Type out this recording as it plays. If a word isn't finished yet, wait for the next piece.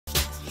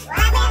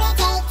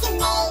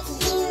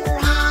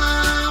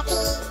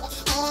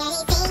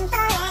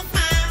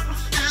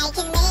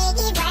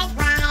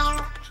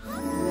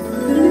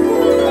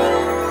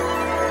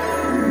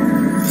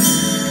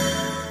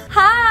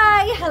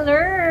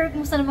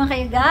naman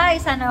kayo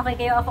guys? Sana okay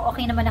kayo? Ako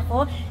okay naman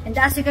ako. And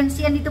as you can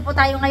see, andito po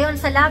tayo ngayon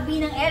sa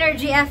lobby ng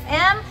Energy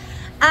FM.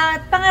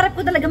 At pangarap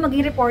ko talaga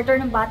maging reporter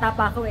ng bata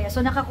pa ako eh.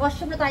 So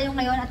naka-costume na tayo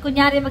ngayon at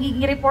kunyari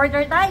magiging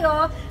reporter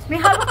tayo. May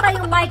hawak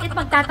tayong mic at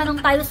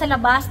magtatanong tayo sa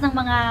labas ng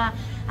mga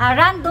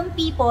random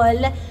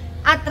people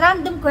at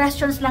random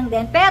questions lang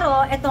din.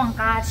 Pero ito ang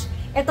catch.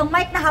 Itong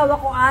mic na hawak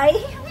ko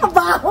ay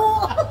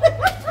mabaho.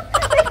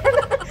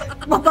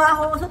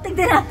 Mabaho. So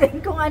tignan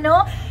natin kung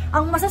ano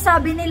ang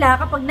masasabi nila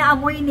kapag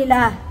naamoy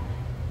nila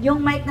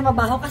yung mic na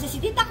mabaho. Kasi si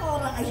Tita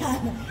Cora,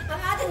 ayan,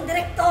 ang ating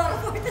director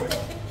for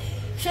today.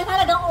 Siya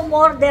talagang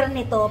umorder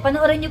nito.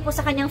 Panoorin niyo po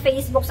sa kanyang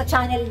Facebook, sa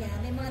channel niya.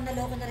 May mga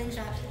naloko na rin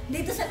siya.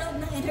 Dito sa loob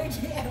ng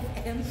Energy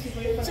FM.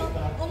 So,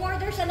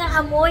 umorder siya ng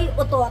amoy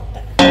utot.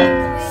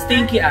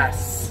 Stinky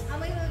ass.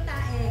 Amoy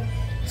utae.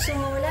 So,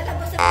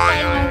 lalabas na po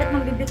tayo ngayon at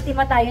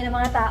magbibiktima tayo ng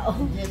mga tao.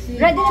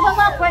 Ready na ba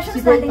mga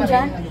questions natin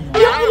dyan?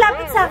 Yung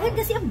ilapit sa akin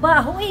kasi ang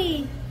baho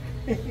eh.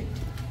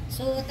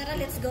 So, tara,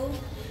 let's go.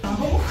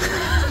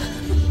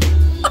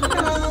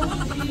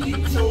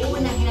 So,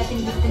 unahin natin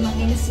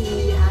biktimahin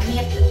si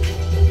Amit.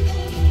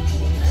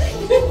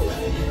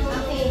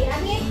 Okay,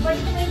 Amit,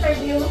 pwede mo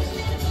interview?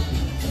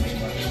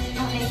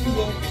 Okay,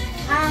 sige.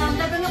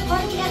 Tatanong ko,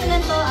 hindi ano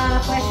lang to,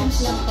 questions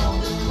lang to.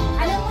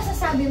 Anong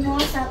masasabi mo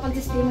sa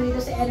pag-stream mo dito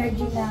sa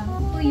Energy lang?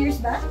 2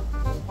 years ba?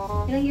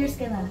 Ilang years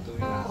ka na?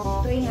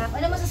 2.5.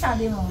 Ano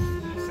masasabi mo?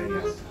 Saya.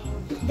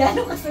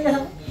 Gano'n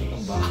kasaya?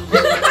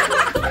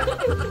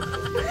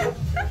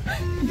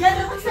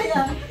 Gano'n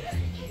kasaya?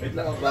 Wait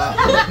lang ba?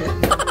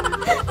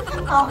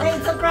 Okay,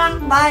 it's a prank.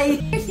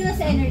 Bye! Years ka na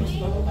sa Energy?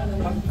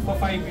 Pa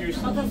 5 years.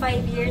 Magka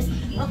 5 years.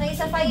 Okay,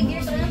 sa 5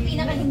 years, ano ang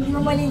pinaka hindi mo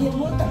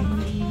malilimutan?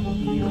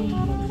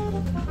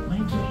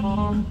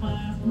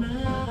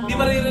 Hindi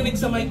maririnig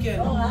sa mic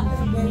yan. Oo nga,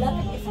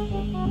 lapit isa.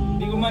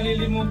 Hindi ko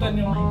malilimutan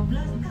yung...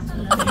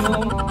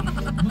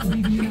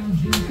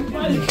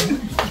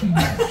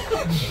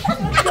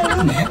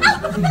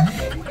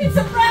 It's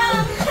a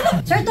prank!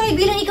 Sir Toy,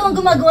 bilang ikaw ang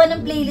gumagawa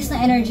ng playlist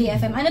ng Energy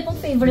FM, ano pong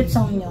favorite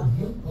song nyo?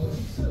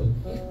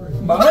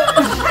 Baho?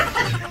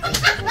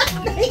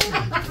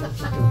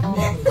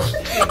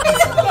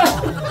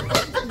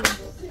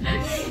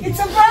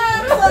 It's a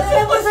prank! Sorry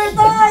na po, Sir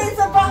Toy!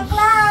 It's a prank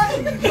lang!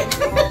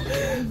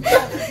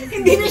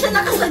 Hindi na siya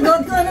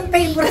nakasagot kung anong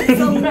favorite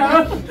song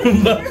na.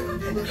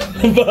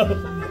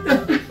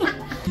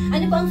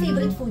 Ano po ang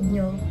favorite food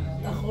nyo?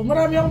 Ako,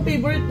 marami akong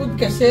favorite food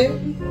kasi.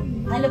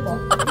 Ano po?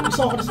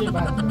 Gusto ko kasi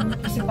bata.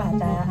 Kasi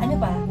bata. Ano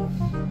pa?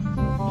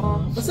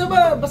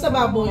 Basta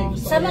baboy.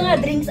 Sa mga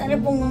drinks, ano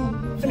pong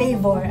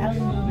flavor ang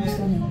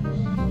gusto nyo?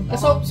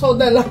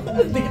 Soda lang.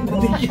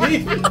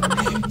 Dikit.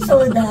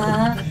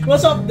 Soda. Mga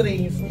soft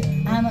drinks.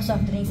 Mga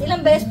soft drinks.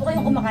 Ilang beses po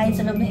kayong kumakain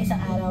sa loob ng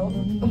isang araw?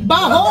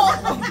 Baho!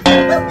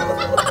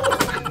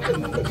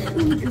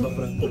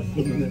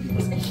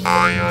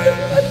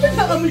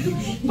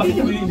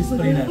 Pakilinis pa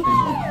rin natin.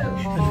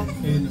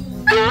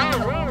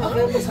 Ano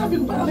yung sabi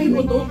ko parang may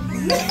buto?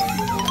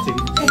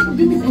 Sige.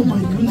 Oh my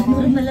God.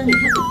 Normal lang.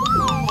 Next.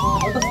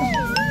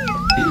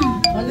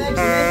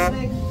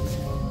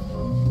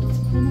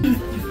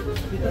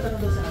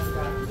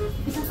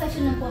 Isang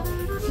question na po.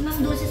 Si Ma'am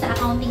Dulce sa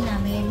accounting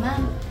namin.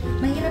 Ma'am,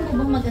 mahirap po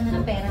bang maganda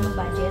ng pera ng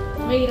budget?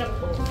 Mahirap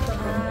po.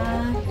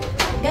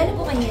 Gano'n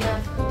po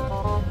kahirap?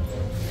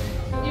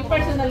 Yung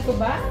personal ko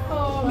ba?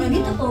 O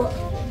Hindi, dito po.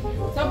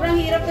 sobrang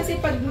hirap kasi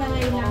pag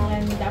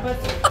nangailangan, dapat...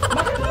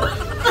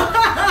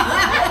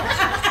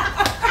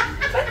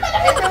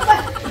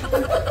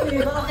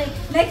 Okay,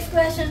 next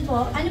question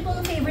po. Ano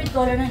pong favorite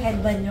color ng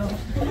headband nyo?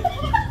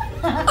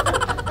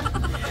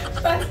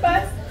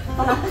 Pass.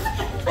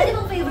 Ano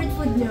pong favorite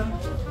food nyo?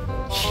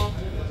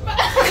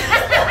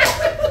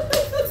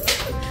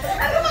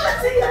 Ano ba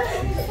kasi yan?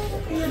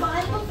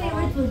 Ano pong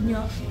favorite food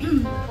nyo?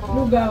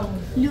 Lugaw.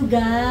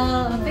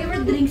 Lugaw.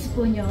 Favorite drinks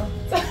po nyo?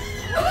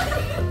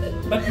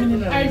 Ba't mo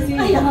nila? RC.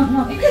 Ayaw.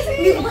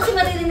 Hindi po kasi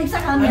maririnig sa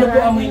camera. Ano po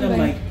amoy ng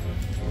mic?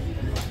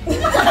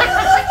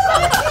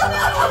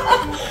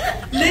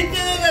 Late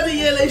ka na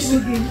na-realize.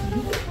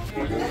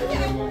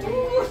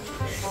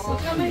 Huwag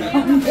ka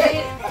mahirap.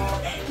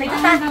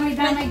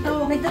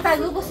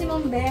 Nagtatago po si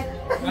Ma'am Beth.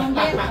 Ma'am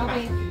Beth,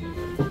 okay.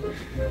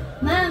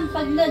 Ma'am,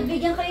 pag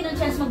nagbigyan kayo ng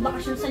chance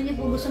magbakasyon, saan niyo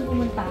po gustong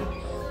pumunta?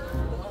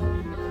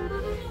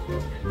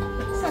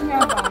 Saan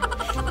nga ba?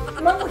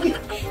 Ma'am,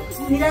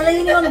 nilalayo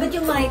niyo ang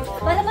yung mic.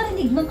 Para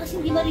marinig, ma'am,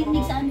 kasi hindi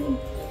marinig sa amin.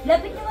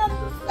 Lapit niyo, ma'am.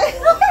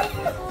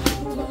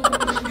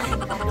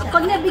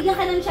 Pag nabigyan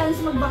ka ng chance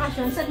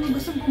magbakasyon, saan niyo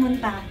gustong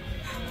pumunta?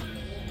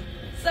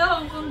 Sa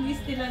Hong Kong,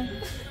 Disneyland.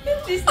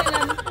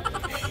 Disneyland.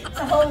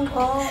 Sa Hong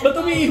Kong. Ba't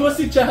umiiwas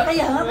si Cha?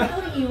 Kaya nga, ba't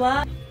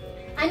umiiwas?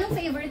 Anong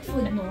favorite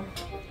food mo?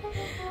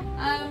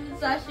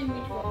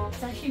 Sashimi po.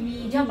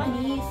 Sashimi,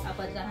 Japanese.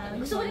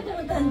 Apasahan. Gusto ko rin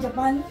pumunta ng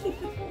Japan.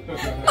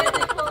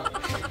 Pwede po.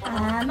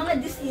 Mga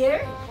this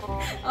year?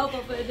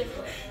 Opo, pwede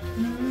po.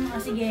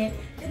 Sige.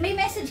 May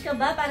message ka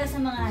ba para sa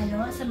mga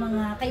sa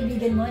mga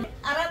kaibigan mo?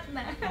 Arat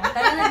na.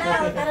 Tara na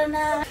daw, tara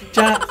na.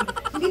 Cha!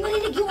 Hindi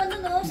marinig yung sa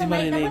Hindi mic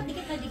marinig. naman,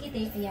 dikit na dikit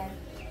eh. Ayan.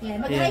 Yan.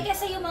 Mag-hi ka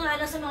sa yung mga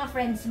ano sa mga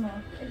friends mo.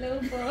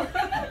 Hello po.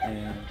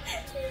 Ayan.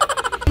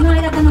 May mga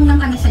itatanong lang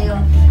kami sa'yo.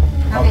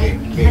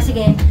 Okay. Okay.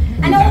 Sige.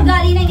 Anong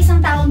ugali ng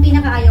isang taong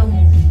pinakaayaw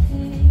mo?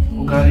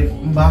 Ugali,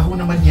 ang baho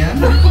naman yan.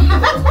 Bakit?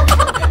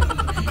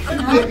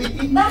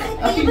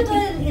 Hindi ba ito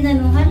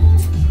inanuhan?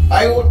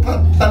 Ay,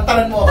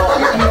 tantanan mo ako.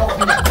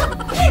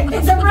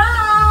 It's a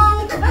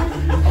prank!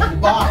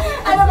 Ba?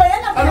 Ano ba yan?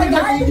 Ano yung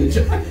nag-video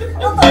dyan?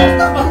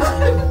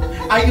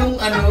 Ay, yung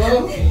ano?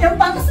 Yung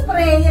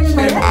pang-spray, yan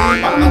ba yan?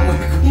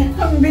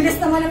 Ang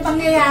bilis naman ang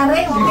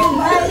pangyayari. Okay,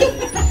 bye!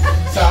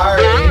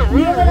 Sorry.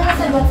 Hindi ko na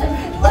kasagot.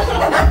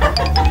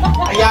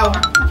 Ayaw.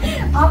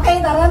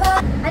 Okay, tara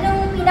na.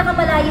 Anong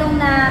pinakamalayong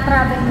na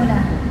travel mo na?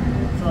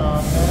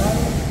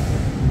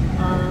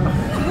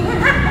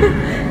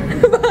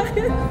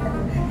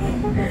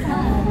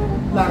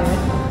 Langit.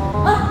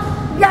 Ah!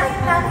 Biyahe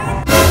langit!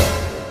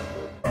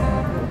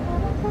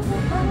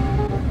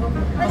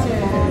 Kasi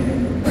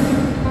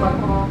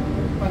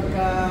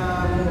pagka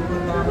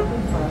pupunta ako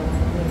dun,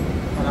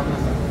 parang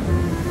nasa.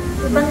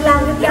 Ibang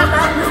langit yata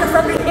ang gusto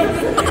sabihin.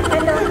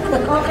 Ano?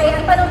 Okay,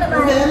 ang tanong naman.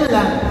 Hindi, ano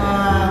lang,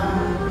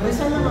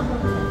 Rizal lang ako.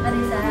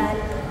 Rizal.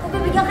 Kung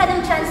bibigyan ka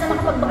ng chance na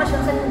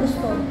makapagbakasyon sa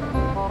gusto,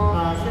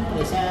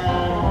 Siyempre, sa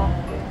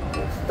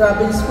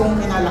province kong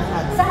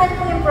kinalakad. saan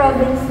po yung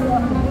province mo?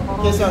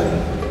 Quezon.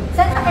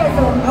 Saan sa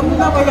Quezon? Amo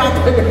na kaya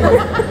ito.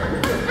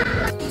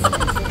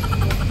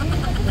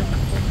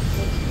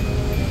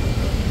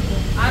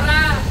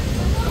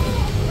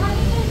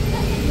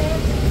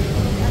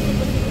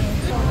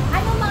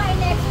 Anong mga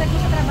ina-expect mo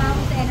sa trabaho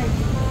mo sa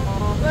energy?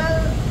 Well,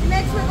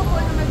 in-expect ko po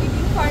na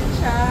magiging fun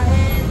siya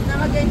and na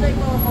mag-enjoy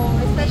ko ako.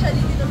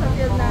 Especially dito sa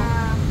field na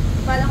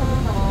bala ko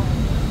pumunta.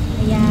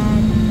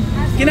 Ayan.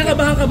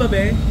 Kinakabahan ka ba,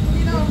 be?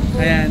 Hindi naman po.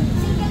 Ayan.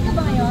 Single ka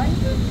ba ngayon?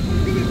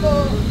 Hindi po.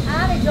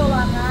 May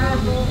jowa ka.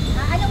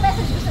 Anong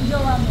message mo sa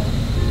jowa mo?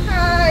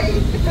 Hi!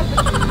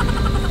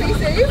 Stay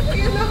safe.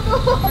 Yun lang po.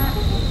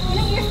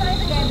 Ilang years na kayo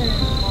together?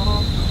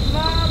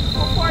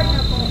 Mag-4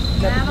 na po.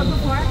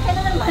 Mag-4?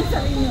 Kailan ang bansa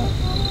rin nyo?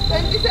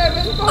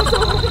 27 po. So,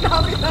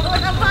 dami na ko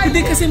naman.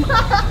 Hindi kasi,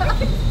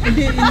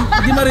 hindi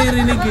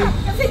maririnig eh.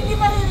 Kasi hindi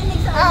maririnig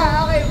sa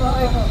Okay po.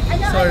 Okay po.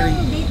 Sorry.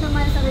 Anong date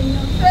naman sa rin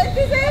nyo?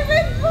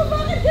 27 po!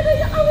 Bakit gano'n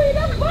yung away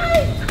ng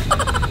bike?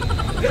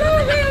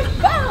 Grabe!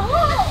 Baho!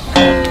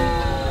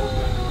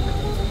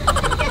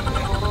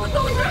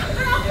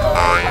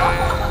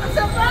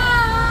 Sa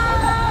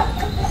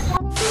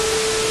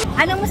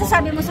Anong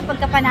masasabi mo sa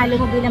pagkapanalo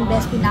mo bilang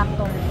best in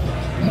actor?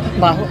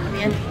 Baho.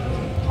 Yan.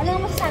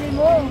 Anong masasabi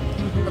mo?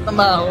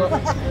 Baho.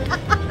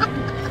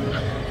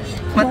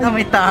 Mata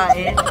may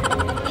tae.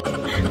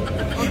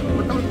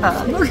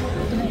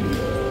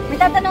 May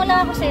tatanong lang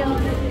ako sa'yo.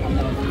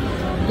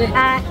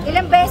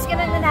 Ilang beses ka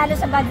na nanalo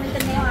sa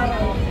badminton ngayong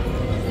araw?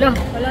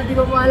 Wala, di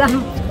ko po alam.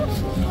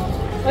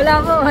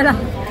 Wala.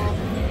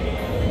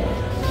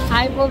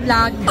 Hi po,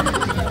 vlog.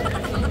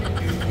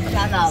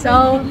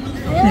 So,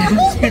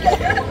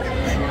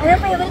 Ano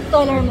favorite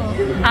color mo?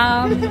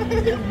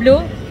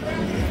 blue.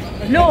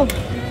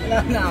 Wala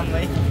na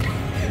amoy.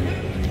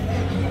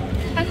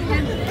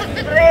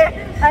 Pre,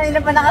 ano na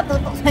pa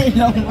nakatutok sa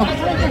ilong mo?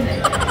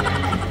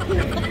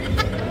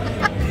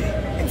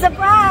 It's a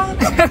prank!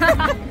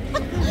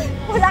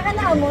 Wala ka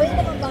na amoy,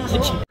 nababaho.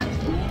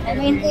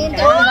 Maintain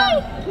ka lang.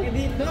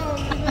 Dito,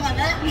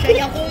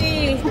 siya ako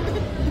eh.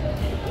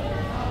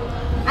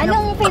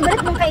 Anong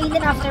favorite mong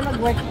kainin after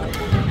mag-work?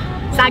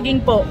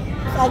 Saging po.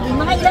 Saging.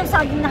 Mga ilang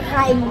saging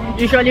nakakain mo?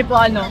 Usually po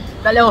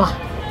dalawa.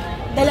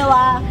 Dalawa.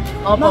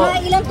 Opo. Mga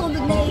ilang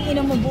tubig na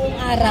iinom mo buong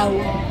araw?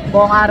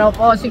 Buong araw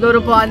po, siguro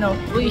po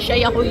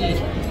shy ako eh.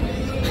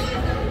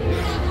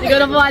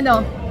 Siguro po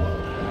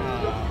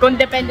kung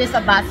depende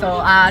sa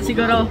baso,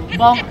 siguro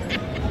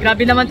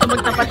grabe naman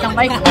tumagtapat ng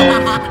mic.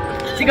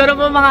 Siguro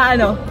po mga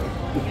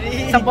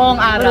sa buong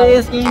araw.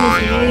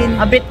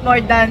 A bit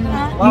more than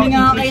hindi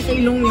nga kayo sa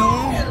ilong nyo.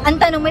 Ang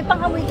tanong, may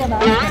pang-amoy ka ba?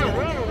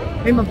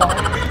 May mabaho.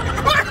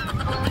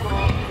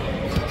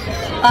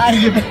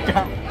 Ayun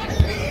ka.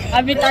 A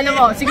bit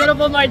mo, siguro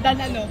po more than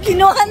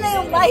Kinuha na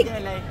yung mic.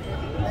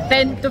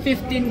 10 to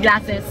 15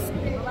 glasses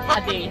a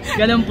day.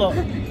 Ganun po.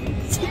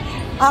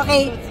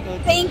 Okay.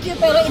 Thank you,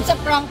 pero it's a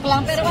prank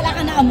lang. Pero wala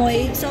ka na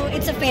amoy, so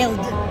it's a failed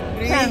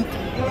prank.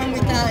 Yung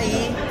may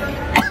tae.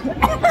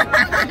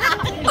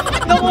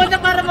 Nung una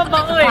para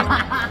mabango eh.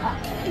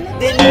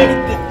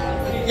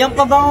 Yung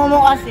pabango mo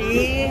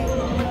kasi.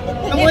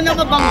 Nung una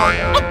mabango.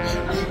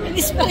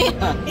 Inispray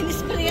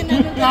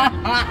na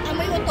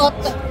amoy utot.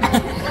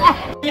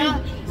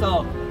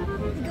 So,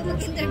 Ikaw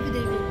mag-interview,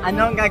 David. ano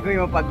ang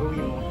gagawin mo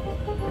pag-uwi mo?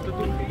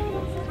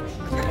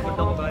 Pagod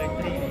ako ba yung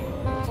training?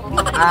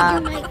 Yung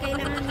mic,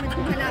 kailangan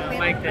malapit.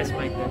 Mic test.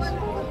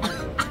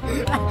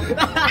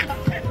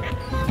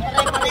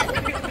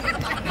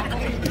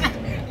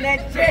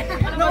 Leche!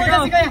 Ano ba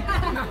kasi kaya?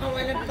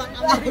 Nakawalan pang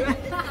amoy.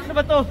 Ano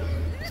ba to?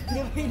 Hindi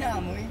mo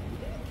inaamoy?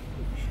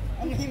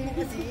 Amoy mo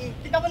kasi.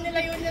 Kita ko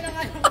nilayo niya ng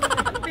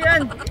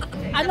Yan!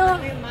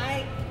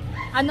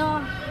 Ano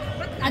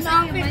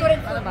ang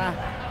favorite? Ano ba?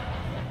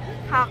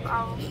 Hack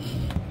out.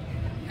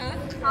 Ha?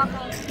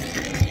 Okay.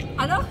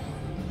 Ano?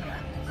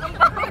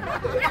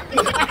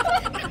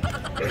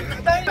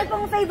 Ano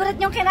pong favorite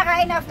niyong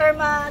kinakain after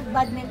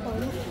mag-badminton?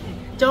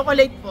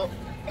 Chocolate po.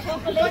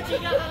 Chocolate?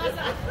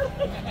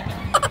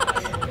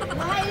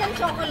 Mga ilang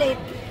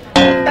chocolate?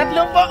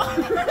 3 po.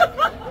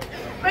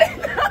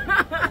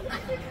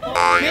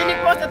 Mahilig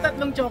po sa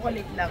 3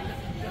 chocolate lang.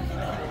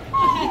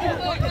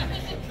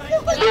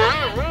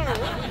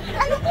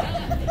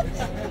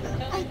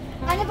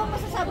 Ano bang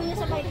masasabi niyo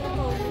sa bike na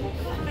to?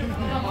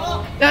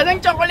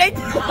 Lasang chocolate.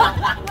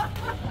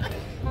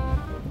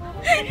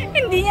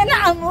 Hindi niya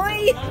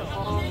naamoy.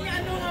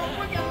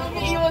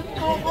 Iiwan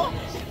po ko.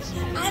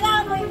 Ano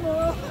amoy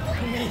mo?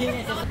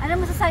 Ano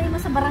masasabi mo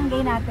sa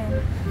barangay natin?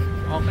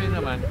 Okay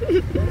naman.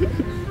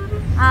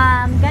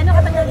 Gano'ng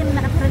katagal ka na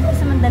nakatira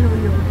sa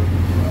Mandaluyong?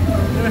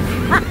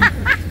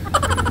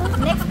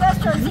 Next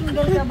question,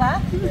 single ka ba?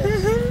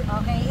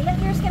 Okay, ilang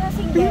years ka na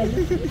single?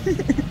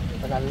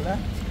 Tagal na.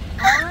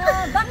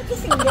 Bakit ka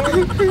single?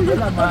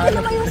 Wala ba?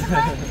 Lumayo sa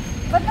ka?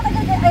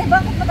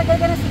 Bakit matagal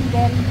ka na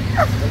single?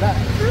 Wala.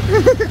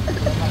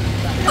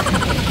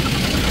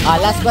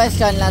 Last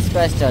question. Last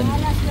question.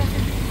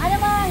 Ano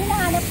mga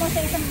hinahanap mo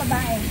sa isang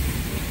babae?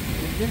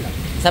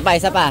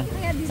 Isa pa.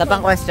 Isa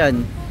pang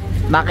question.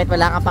 Bakit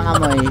wala ka pang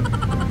amoy?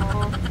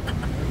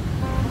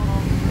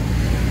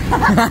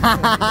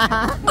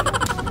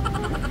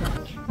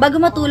 Bago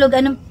matulog,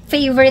 anong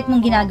favorite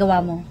mong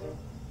ginagawa mo?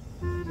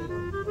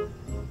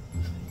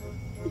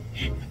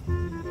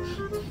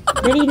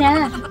 Dali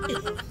na.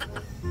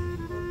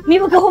 Mi,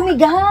 wag ka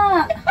humiga.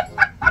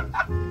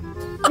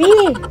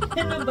 Mi!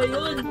 Ano ba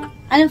yun?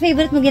 Anong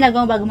favorite mong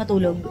ginagawa mo bago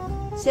matulog?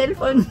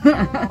 Cellphone.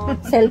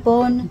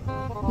 Cellphone.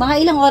 Mga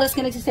ilang oras ka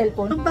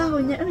nagsa-cellphone? Ang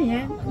baho niya. Ano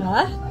yan?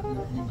 Ha?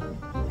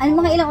 Ano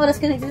mga ilang oras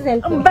ka Ang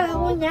nagsa-cellphone?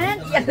 baho niyan.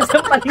 Yan sa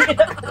paligid.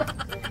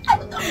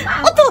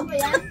 Ano to?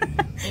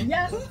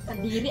 Yan.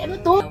 Kadiri. Ano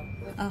to?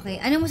 Okay,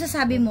 ano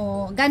masasabi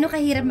mo? Gaano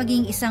kahirap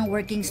maging isang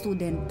working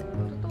student?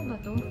 Totoo ba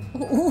to?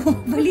 Oo,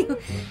 baliw.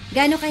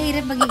 Gaano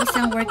kahirap maging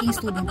isang working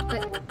student?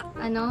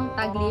 Ano?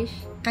 Taglish?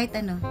 Kahit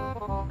ano?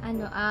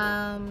 Ano,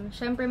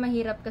 syempre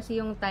mahirap kasi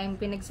yung time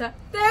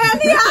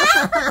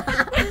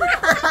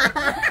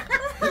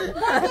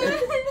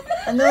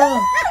Ano?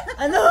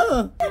 Ano?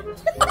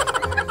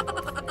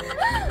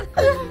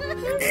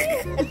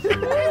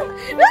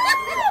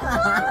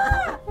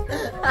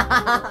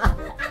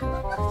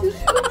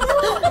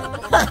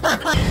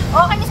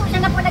 Okay, so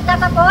dyan na po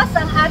nagtatapos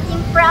ang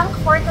ating prank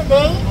for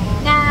today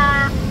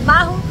na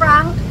baho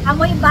prank,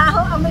 amoy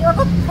baho, amoy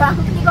utot prank.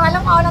 Hindi ko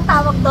alam kung anong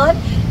tawag doon.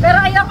 Pero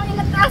ayoko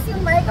yung nagtaas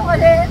yung mic ko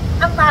kasi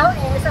ang baho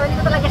so hindi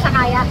ko talaga siya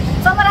kaya.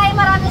 So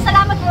maraming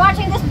salamat for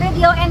watching this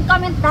video and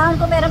comment down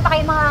kung meron pa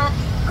kayong mga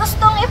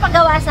gustong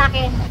ipagawa sa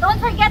akin. Don't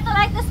forget to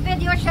like this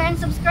video, share, and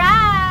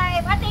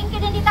subscribe! At thank you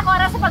din Tita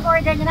Cora sa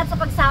pag-order niya at sa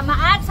pagsama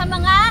at sa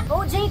mga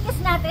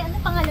OJKs natin. Ano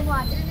pangalan mo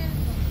ate?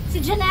 Si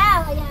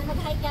Janelle. Ayan,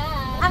 mag-hi ka.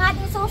 Ang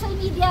ating social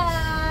media,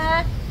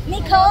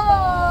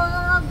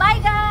 Nicole. Bye